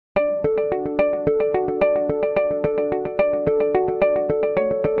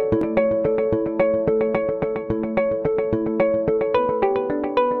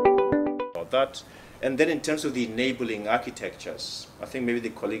And then in terms of the enabling architectures, I think maybe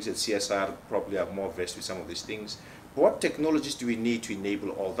the colleagues at CSR probably are more versed with some of these things. But what technologies do we need to enable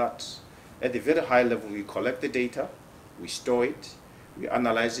all that? At the very high level, we collect the data, we store it, we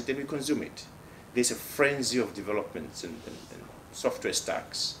analyze it, and we consume it. There's a frenzy of developments and software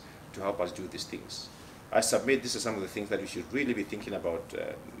stacks to help us do these things. I submit these are some of the things that we should really be thinking about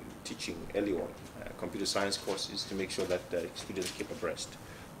teaching early on, computer science courses, to make sure that students keep abreast.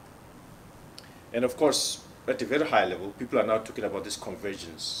 And of course, at a very high level, people are now talking about this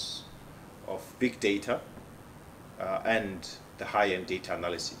convergence of big data and the high-end data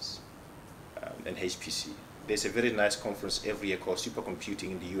analysis and HPC. There's a very nice conference every year called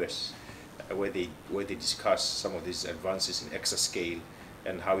Supercomputing in the US, where they discuss some of these advances in exascale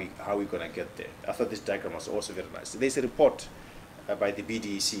and how we're going to get there. I thought this diagram was also very nice. There's a report by the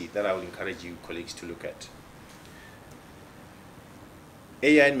BDEC that I will encourage you colleagues to look at.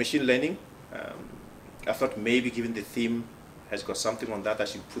 AI and machine learning. I thought maybe given the theme has got something on that, I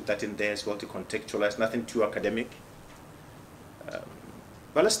should put that in there as well to contextualize, nothing too academic.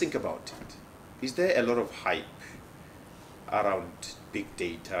 But let's think about it. Is there a lot of hype around big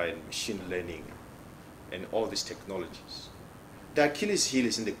data and machine learning and all these technologies? The Achilles heel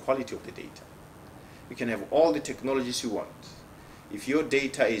is in the quality of the data. You can have all the technologies you want. If your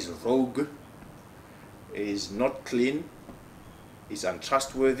data is rogue, is not clean, is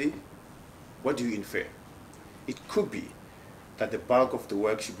untrustworthy, what do you infer? It could be that the bulk of the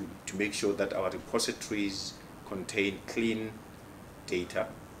work should be to make sure that our repositories contain clean data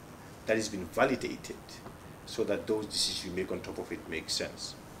that has been validated, so that those decisions you make on top of it make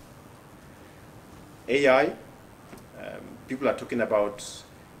sense. AI, people are talking about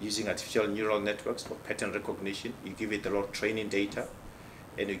using artificial neural networks for pattern recognition. You give it a lot of training data,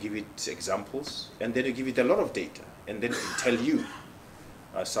 and you give it examples, and then you give it a lot of data, and then it will tell you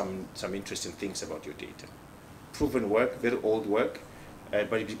some interesting things about your data. Proven work, very old work,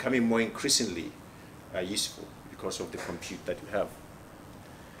 but it's becoming more increasingly useful because of the compute that you have.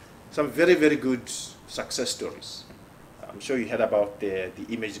 Some very, very good success stories. I'm sure you heard about the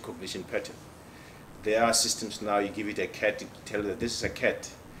image recognition pattern. There are systems now, you give it a cat, it will tell you that this is a cat.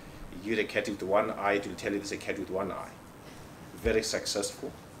 You give it a cat with one eye, it will tell you this is a cat with one eye. Very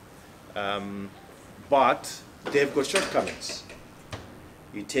successful. But they've got shortcomings.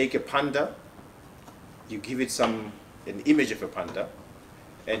 You take a panda, you give it an image of a panda,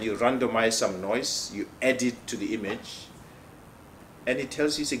 and you randomize some noise, you add it to the image, and it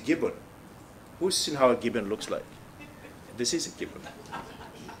tells you it's a gibbon. Who's seen how a gibbon looks like? This is a gibbon.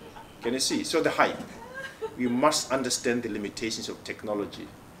 Can you see? So the hype. You must understand the limitations of technology,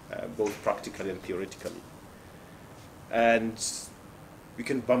 both practically and theoretically. And you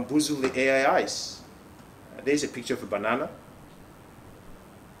can bamboozle the AI eyes. There's a picture of a banana.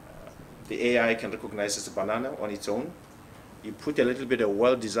 The AI can recognize as a banana on its own. You put a little bit of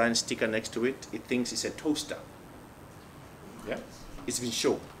well-designed sticker next to it, it thinks it's a toaster. Yeah? It's been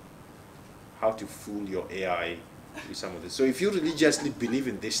shown how to fool your AI with some of this. So if you religiously believe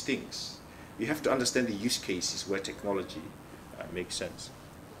in these things, you have to understand the use cases where technology makes sense.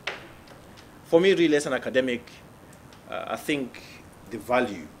 For me, really, as an academic, I think the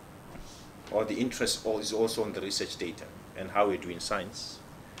value or the interest is also on the research data and how we're doing science.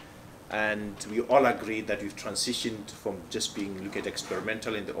 And we all agree that we've transitioned from just being look at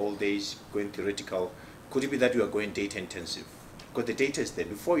experimental in the old days, going theoretical. Could it be that we are going data intensive? Because the data is there.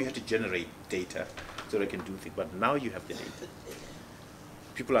 Before you had to generate data so they can do things, but now you have the data.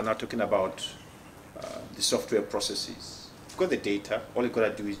 People are now talking about the software processes. You've got the data, all you've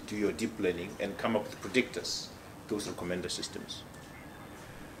got to do is do your deep learning and come up with predictors, those recommender systems.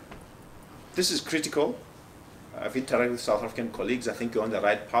 This is critical. I've interacted with South African colleagues. I think you're on the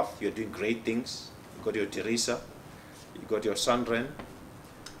right path. You're doing great things. You've got your Teresa, you've got your Sunren,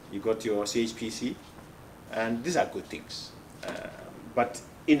 you've got your CHPC, and these are good things. But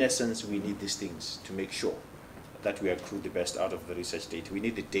in essence, we need these things to make sure that we accrue the best out of the research data. We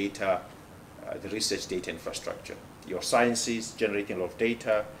need the data, the research data infrastructure. Your sciences generating a lot of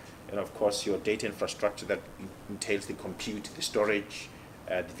data, and of course your data infrastructure that entails the compute, the storage,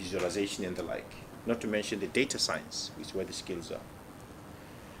 the visualization and the like. Not to mention the data science, which is where the skills are.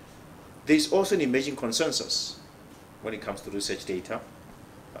 There's also an emerging consensus when it comes to research data.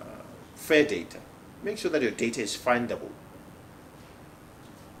 Fair data. Make sure that your data is findable.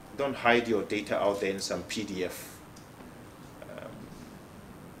 Don't hide your data out there in some PDF,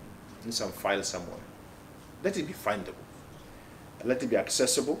 in some file somewhere. Let it be findable. Let it be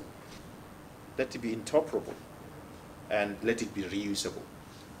accessible. Let it be interoperable. And let it be reusable.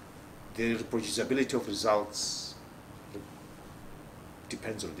 The reproducibility of results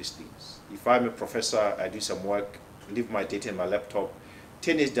depends on these things. If I'm a professor, I do some work, leave my data in my laptop,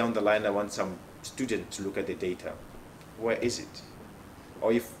 10 years down the line I want some student to look at the data. Where is it?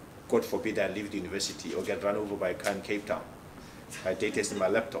 Or if, God forbid, I leave the university or get run over by a car in Cape Town, my data is in my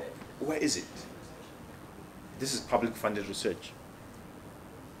laptop. Where is it? This is public funded research.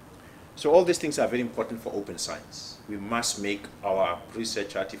 So all these things are very important for open science. We must make our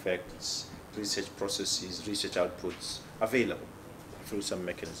research artifacts, research processes, research outputs available through some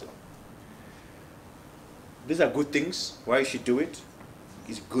mechanism. These are good things. Why you should do it?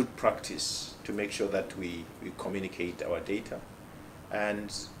 It's good practice to make sure that we communicate our data.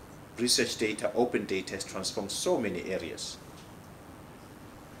 And research data, open data, has transformed so many areas.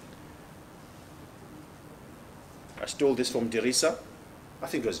 I stole this from Derisa. I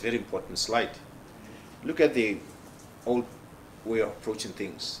think it was a very important slide. Look at the old way of approaching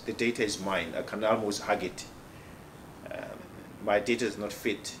things. The data is mine. I can almost hug it. My data is not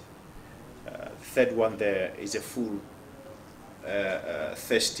fit. Third one there is a fool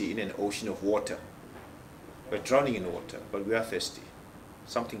thirsty in an ocean of water. We're drowning in water, but we are thirsty.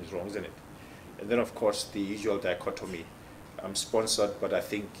 Something's wrong, isn't it? And then, of course, the usual dichotomy. I'm sponsored, but I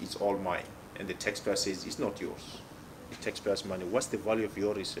think it's all mine. And the taxpayer says it's not yours. The taxpayer's money. What's the value of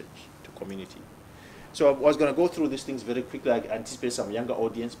your research to community? So I was going to go through these things very quickly. I anticipate some younger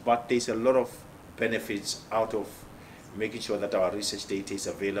audience, but there's a lot of benefits out of making sure that our research data is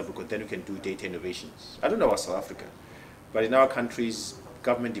available, because then we can do data innovations. I don't know about South Africa, but in our countries,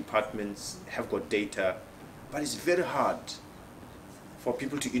 government departments have got data, but it's very hard for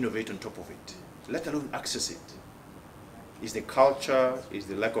people to innovate on top of it, let alone access it. Is the culture, is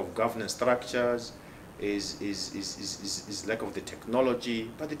the lack of governance structures, is lack of the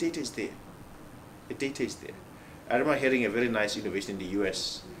technology, but the data is there. The data is there. I remember hearing a very nice innovation in the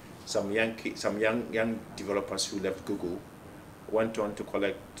US. Some young developers who left Google went on to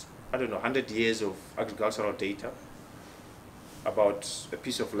collect, I don't know, 100 years of agricultural data about a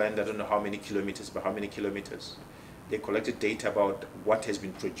piece of land, I don't know how many kilometers, but how many kilometers. They collected data about what has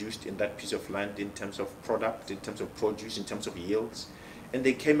been produced in that piece of land in terms of product, in terms of produce, in terms of yields, and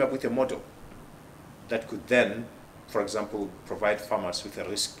they came up with a model that could then, for example, provide farmers with a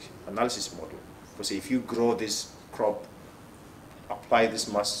risk analysis model. For say, if you grow this crop, apply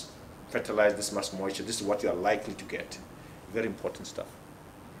this much, fertilize this much moisture, this is what you are likely to get. Very important stuff.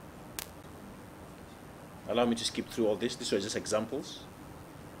 Allow me to skip through all this. These were just examples.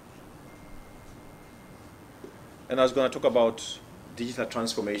 And I was going to talk about digital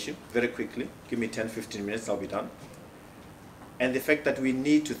transformation very quickly. Give me 10, 15 minutes, I'll be done. And the fact that we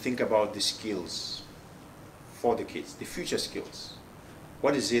need to think about the skills for the kids, the future skills.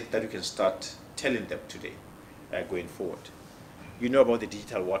 What is it that we can start telling them today, going forward? You know about the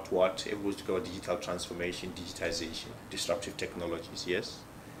digital what, everyone's talking about digital transformation, digitization, disruptive technologies, yes?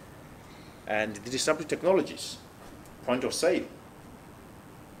 And the disruptive technologies, point of sale.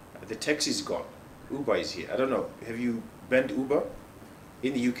 The taxi is gone. Uber is here. I don't know, have you banned Uber?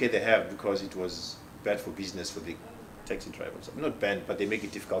 In the UK they have, because it was bad for business for the taxi drivers. Not banned, but they make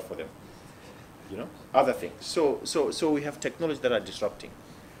it difficult for them. You know, other things. So we have technology that are disrupting.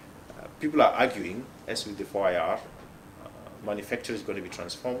 People are arguing, as with the 4IR, manufacturing is going to be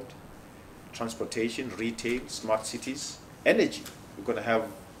transformed, transportation, retail, smart cities, energy. We're going to have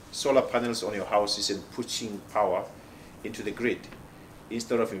solar panels on your houses and pushing power into the grid,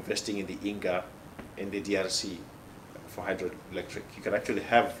 instead of investing in the INGA and the DRC for hydroelectric. You can actually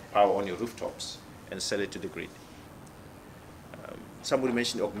have power on your rooftops and sell it to the grid. Somebody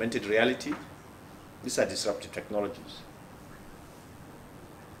mentioned augmented reality. These are disruptive technologies.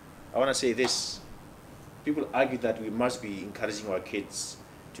 I want to say this. People argue that we must be encouraging our kids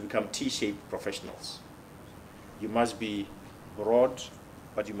to become T-shaped professionals. You must be broad,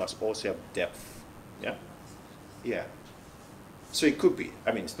 but you must also have depth. Yeah? Yeah. So it could be.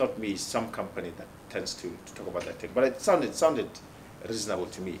 I mean, it's not me, it's some company that tends to talk about that thing. But it sounded reasonable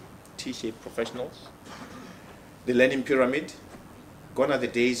to me. T-shaped professionals. The learning pyramid. Gone are the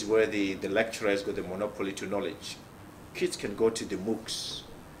days where the lecturers got the monopoly to knowledge. Kids can go to the MOOCs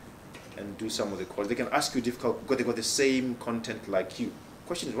and do some of the courses. They can ask you difficult, because they got the same content like you.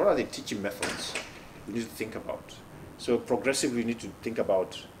 Question is, what are the teaching methods we need to think about? So progressively, we need to think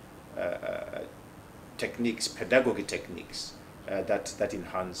about techniques, pedagogy techniques that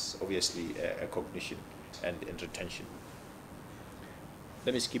enhance, obviously, cognition and retention.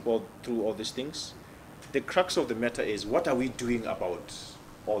 Let me skip through all these things. The crux of the matter is, what are we doing about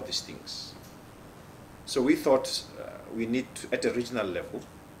all these things? So we thought we need to, at a regional level,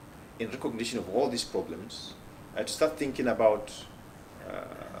 in recognition of all these problems, to start thinking about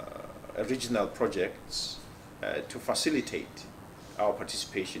regional projects to facilitate our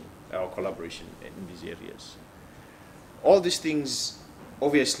participation, our collaboration in these areas. All these things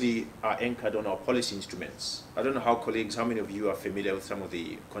obviously are anchored on our policy instruments. I don't know how colleagues, how many of you are familiar with some of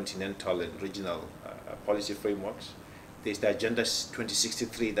the continental and regional policy frameworks. There's the Agenda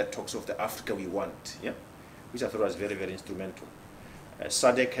 2063 that talks of the Africa we want, yeah? Which I thought was very, very instrumental.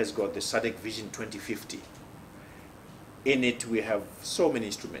 SADC has got the SADC Vision 2050. In it, we have so many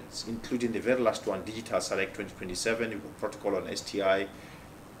instruments, including the very last one, Digital SADC 2027, protocol on STI,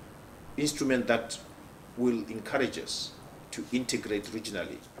 instrument that will encourage us to integrate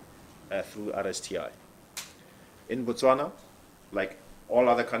regionally through RSTI. In Botswana, like all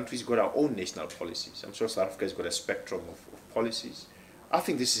other countries, we've got our own national policies. I'm sure South Africa has got a spectrum of policies. I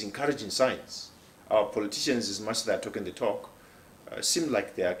think this is encouraging science. Our politicians, as much as they're talking the talk, seem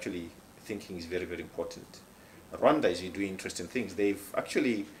like they're actually thinking is very, very important. Rwanda is doing interesting things. They've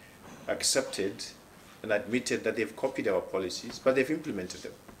actually accepted and admitted that they've copied our policies, but they've implemented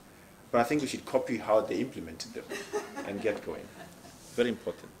them. But I think we should copy how they implemented them and get going. Very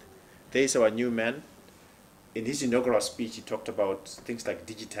important. There is our new man. In his inaugural speech, he talked about things like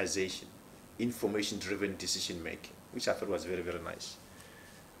digitization, information-driven decision-making, which I thought was very, very nice.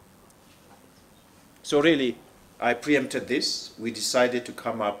 So really, I preempted this. We decided to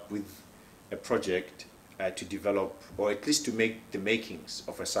come up with a project to develop, or at least to make the makings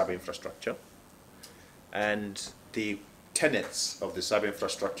of a cyber infrastructure. And the tenets of the cyber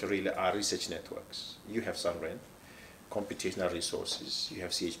infrastructure really are research networks. You have SUNREN, computational resources, you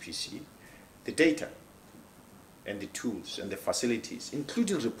have CHPC, the data and the tools and the facilities,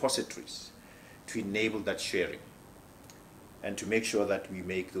 including repositories, to enable that sharing and to make sure that we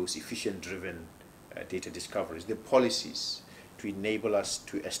make those efficient-driven data discoveries, the policies to enable us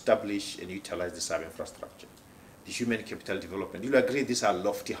to establish and utilize the cyber infrastructure, the human capital development. You'll agree these are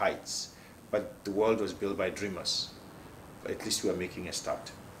lofty heights, but the world was built by dreamers. But at least we are making a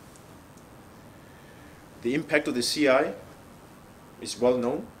start. The impact of the CI is well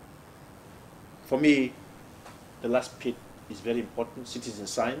known. For me, the last bit is very important. Citizen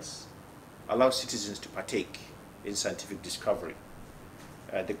science allows citizens to partake in scientific discovery,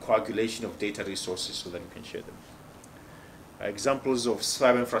 the coagulation of data resources so that we can share them. Examples of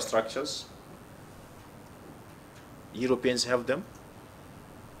cyber infrastructures. Europeans have them.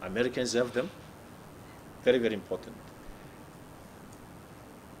 Americans have them. Very, very important.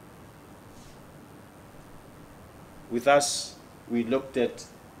 With us, we looked at,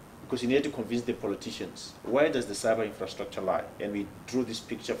 because you need to convince the politicians, where does the cyber infrastructure lie? And we drew this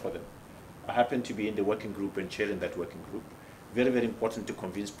picture for them. I happen to be in the working group and chairing that working group. Very, very important to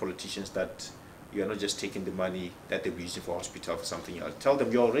convince politicians that you are not just taking the money that they'll be using for hospital for something else. Tell them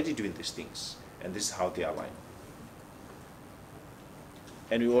you're already doing these things, and this is how they align.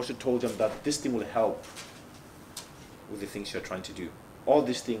 And we also told them that this thing will help with the things you're trying to do. All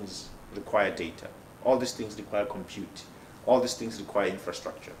these things require data. All these things require compute. All these things require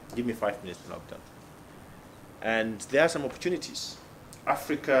infrastructure. Give me 5 minutes and I'm done. And there are some opportunities.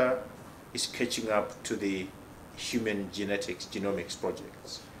 Africa is catching up to the human genetics, genomics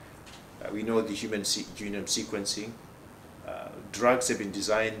projects. We know the human genome sequencing. Drugs have been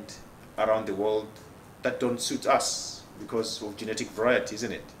designed around the world that don't suit us because of genetic variety,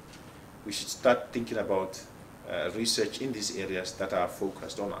 isn't it? We should start thinking about research in these areas that are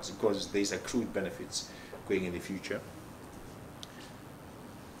focused on us because there's accrued benefits going in the future.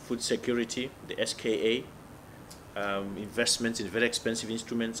 Food security, the SKA, investments in very expensive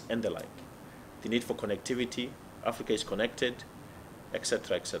instruments and the like. The need for connectivity, Africa is connected,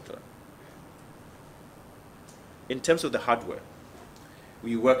 etc., etc. In terms of the hardware,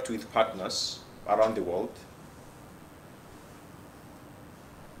 we worked with partners around the world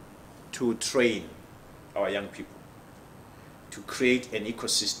to train our young people, to create an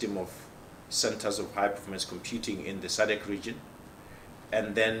ecosystem of centers of high-performance computing in the SADC region,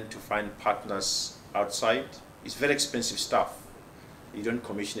 and then to find partners outside. It's very expensive stuff. You don't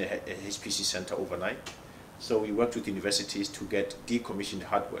commission a HPC center overnight. So we worked with universities to get decommissioned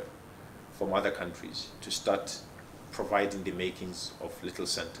hardware from other countries to start providing the makings of little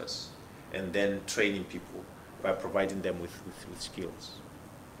centers and then training people by providing them with skills.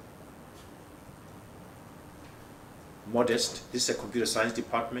 Modest, this is a computer science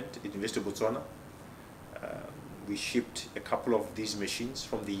department at the University of Botswana. We shipped a couple of these machines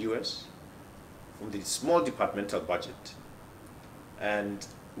from the US, from the small departmental budget. And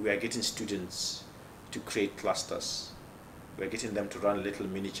we are getting students to create clusters. We are getting them to run little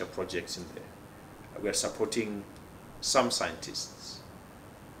miniature projects in there. We are supporting some scientists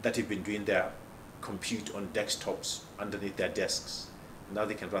that have been doing their compute on desktops underneath their desks. Now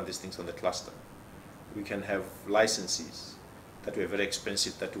they can run these things on the cluster. We can have licensees that were very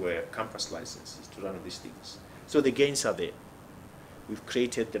expensive, that were campus licenses to run these things. So the gains are there. We've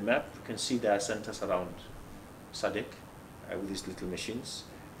created the map. You can see there are centers around SADC with these little machines,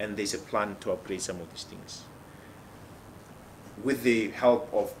 and there's a plan to upgrade some of these things. With the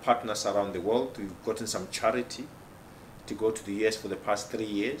help of partners around the world, we've gotten some charity to go to the US for the past 3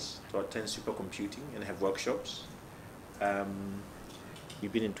 years to attend supercomputing and have workshops.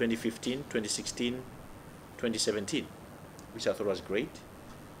 We've been in 2015, 2016, 2017, which I thought was great.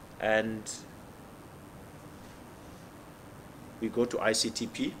 And we go to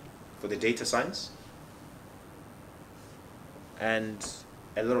ICTP for the data science. And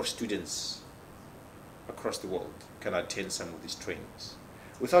a lot of students across the world can attend some of these trainings.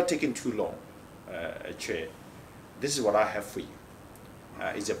 Without taking too long, Chair, this is what I have for you.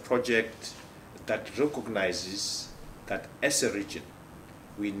 It's a project that recognizes that as a region,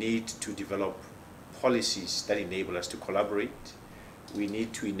 we need to develop policies that enable us to collaborate. We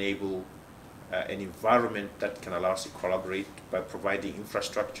need to enable an environment that can allow us to collaborate by providing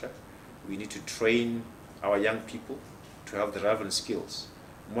infrastructure. We need to train our young people to have the relevant skills.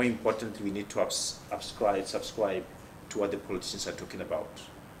 More importantly, we need to subscribe to what the politicians are talking about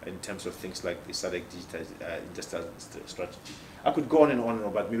in terms of things like the SADC digital industrial strategy. I could go on and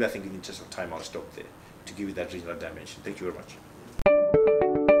on, but maybe I think in the interest of time, I'll stop there to give you that regional dimension. Thank you very much.